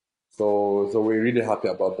 really. So we're really happy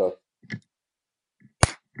about that.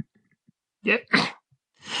 Yeah,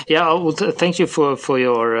 yeah. Well, thank you for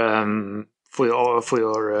your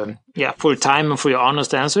full time and for your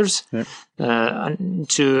honest answers. Yeah.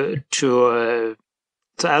 To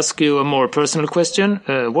ask you a more personal question,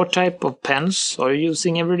 what type of pens are you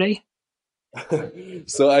using every day?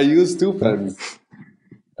 So I use two pens.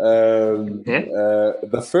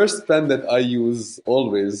 The first pen that I use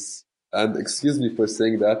always, and excuse me for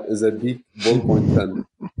saying that, is a Bic ballpoint pen.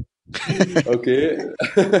 Okay.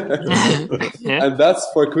 Yeah. And that's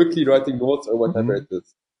for quickly writing notes or whatever it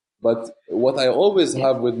is. But what I always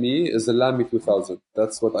have with me is a Lamy 2000.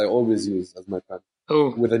 That's what I always use as my pen.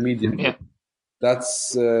 Oh. With a medium. Yeah.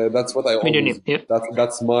 That's what I always. Yeah.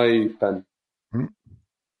 That's my pen.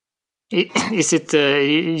 Is it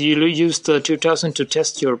you use the 2000 to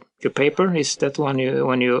test your paper? Is that when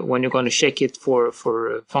you're going to check it for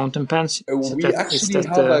fountain pens? We actually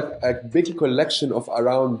have a big collection of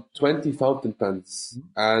around 20 fountain pens,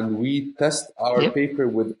 and we test our paper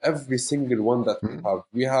with every single one that we have.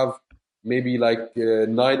 We have maybe like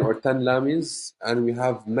 9 or 10 Lamys, and we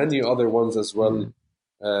have many other ones as well.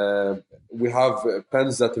 We have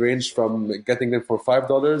pens that range from getting them for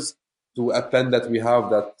 $5 to a pen that we have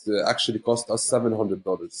that actually cost us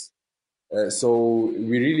 $700. So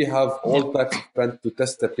we really have all types of pens to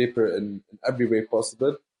test the paper in every way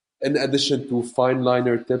possible, in addition to fine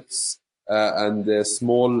liner tips and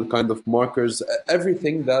small kind of markers,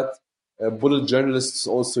 everything that bullet journalists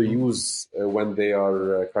also use when they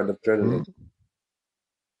are kind of journaling.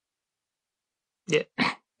 Yeah.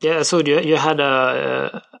 So you had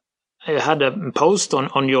a post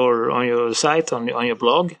on your site on your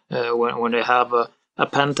blog when they have a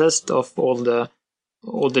pen test of all the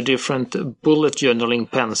different bullet journaling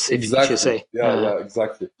pens. Exactly. If you say. Yeah,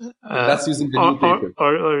 exactly. That's using the new paper.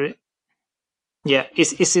 Or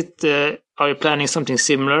is it? Are you planning something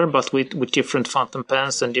similar but with different fountain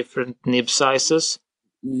pens and different nib sizes?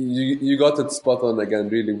 You got it spot on again.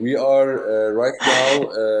 Really, we are right now.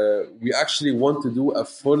 We actually want to do a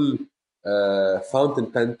full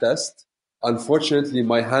fountain pen test. Unfortunately,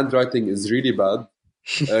 my handwriting is really bad,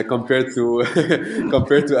 compared to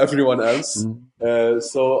compared to everyone else.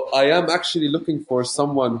 So I am actually looking for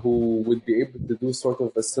someone who would be able to do sort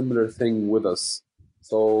of a similar thing with us.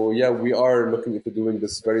 So yeah, we are looking into doing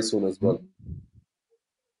this very soon as well.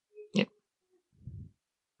 Yeah.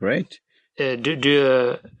 Great.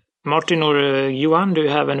 Do Martin or Johan, do you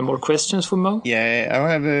have any more questions for Mo? Yeah, I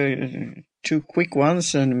have two quick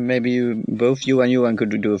ones, and maybe both you and Johan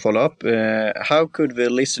could do a follow-up. How could the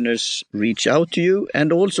listeners reach out to you?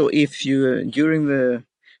 And also, if you, during the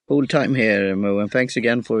whole time here, Mo, and thanks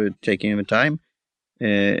again for taking the time,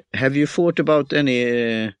 have you thought about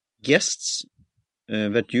any guests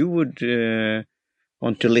that you would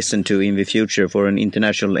want to listen to in the future for an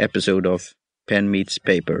international episode of Pen Meets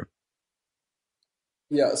Paper?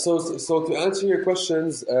 Yeah, so to answer your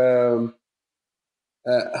questions,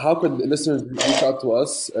 how could listeners reach out to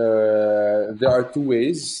us? There are two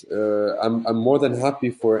ways. I'm more than happy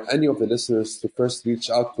for any of the listeners to first reach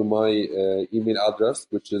out to my email address,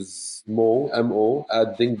 which is mo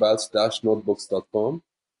at dingbats-notebooks.com,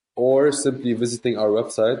 or simply visiting our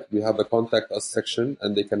website. We have a contact us section,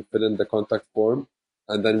 and they can fill in the contact form,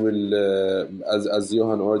 and then we'll, as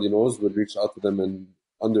Johan already knows, we'll reach out to them in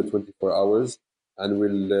under 24 hours, and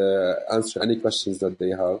we'll answer any questions that they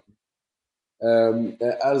have.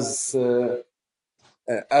 As a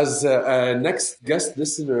next guest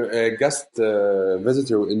listener,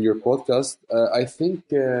 visitor in your podcast, I think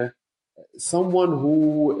someone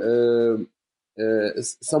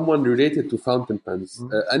related to fountain pens.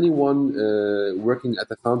 Anyone working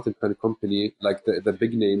at a fountain pen company, like the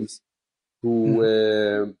big names,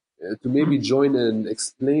 to maybe join and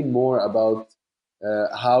explain more about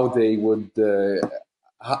how they would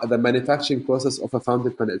the manufacturing process of a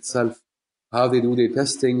fountain pen itself, how they do their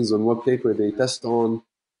testings, on what paper they test on,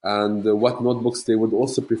 and what notebooks they would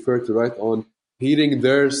also prefer to write on. Hearing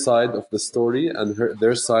their side of the story and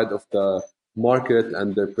their side of the market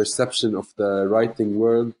and their perception of the writing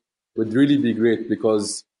world would really be great,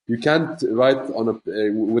 because you can't write on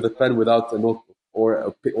with a pen without a notebook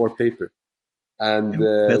or paper, and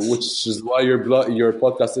which is why your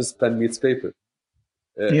podcast is Pen Meets Paper.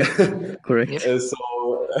 Yeah, correct.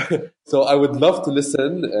 So I would love to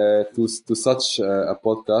listen to such a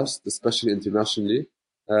podcast, especially internationally,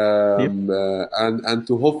 and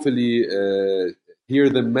to hopefully hear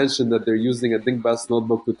them mention that they're using a Dingbats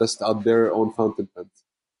notebook to test out their own fountain pens.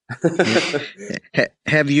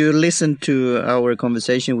 Have you listened to our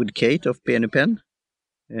conversation with Kate of Penny Pen?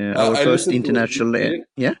 Our first international...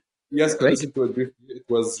 Yeah? Yes, great. I listened to it briefly. It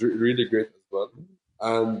was really great as well.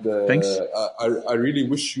 And thanks. I really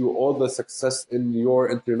wish you all the success in your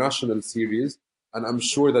international series, and I'm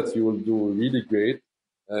sure that you will do really great,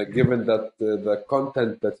 given that the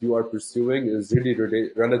content that you are pursuing is really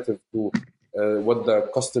relative to what the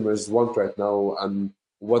customers want right now and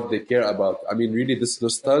what they care about. I mean, really, this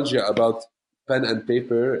nostalgia about pen and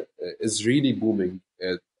paper is really booming.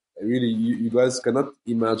 Really, you guys cannot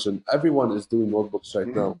imagine. Everyone is doing notebooks right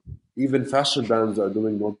now. Even fashion brands are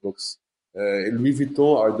doing notebooks. Louis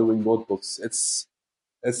Vuitton are doing notebooks. It's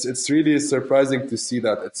really surprising to see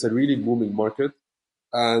that. It's a really booming market,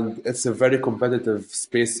 and it's a very competitive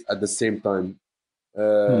space at the same time.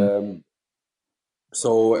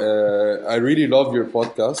 So I really love your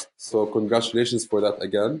podcast. So congratulations for that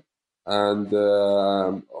again, and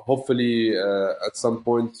hopefully at some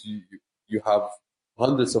point you have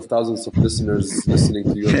hundreds of thousands of listeners listening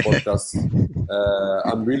to your podcast.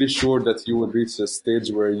 I'm really sure that you will reach a stage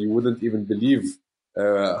where you wouldn't even believe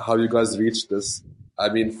how you guys reached this. I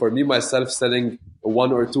mean, for me, myself, selling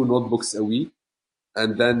 1 or 2 notebooks a week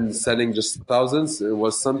and then selling just thousands, it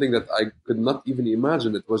was something that I could not even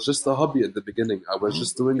imagine. It was just a hobby at the beginning. I was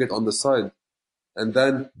just doing it on the side. And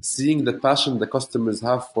then seeing the passion the customers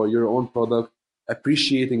have for your own product,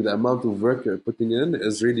 appreciating the amount of work you're putting in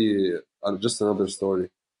is really just another story.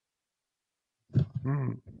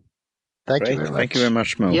 Thank you very much. Thank you very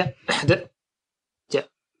much, Mo.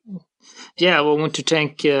 Yeah, I want to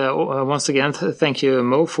thank once again. Thank you,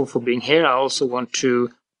 Mo, for being here. I also want to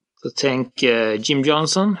thank Jim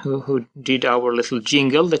Johnson, who did our little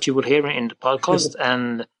jingle that you will hear in the podcast,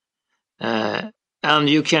 and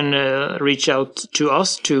you can reach out to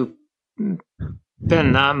us to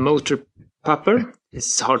Penna Motor Papper.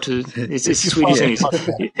 It's hard to. It's Swedish.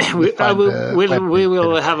 We will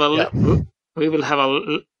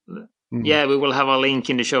have a link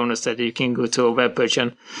in the show notes that you can go to our webpage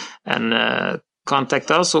and contact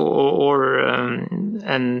us or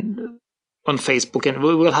and on Facebook, and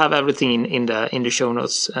we will have everything in the show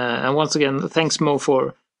notes. And once again, thanks, Mo,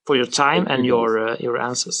 for your time and your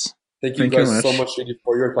answers. Thank you guys so much really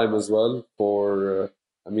for your time as well, for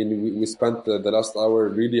I mean, we spent the last hour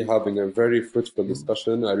really having a very fruitful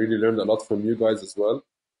discussion. I really learned a lot from you guys as well.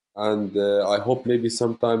 And I hope maybe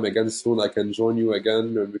sometime again soon I can join you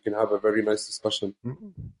again and we can have a very nice discussion.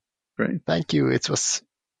 Great. Thank you. It was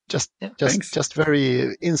just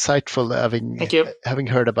very insightful having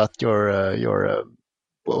heard about your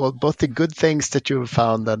both the good things that you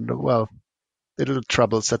found and little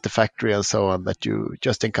troubles at the factory and so on that you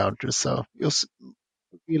just encountered. So it was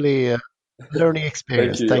really learning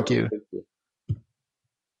experience. Thank you. Thank you.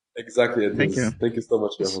 Exactly. Thank you. Thank you so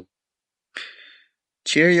much, Johan.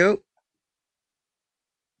 Cheerio.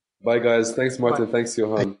 Bye, guys. Thanks, Martin. Thanks,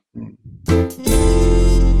 Johan.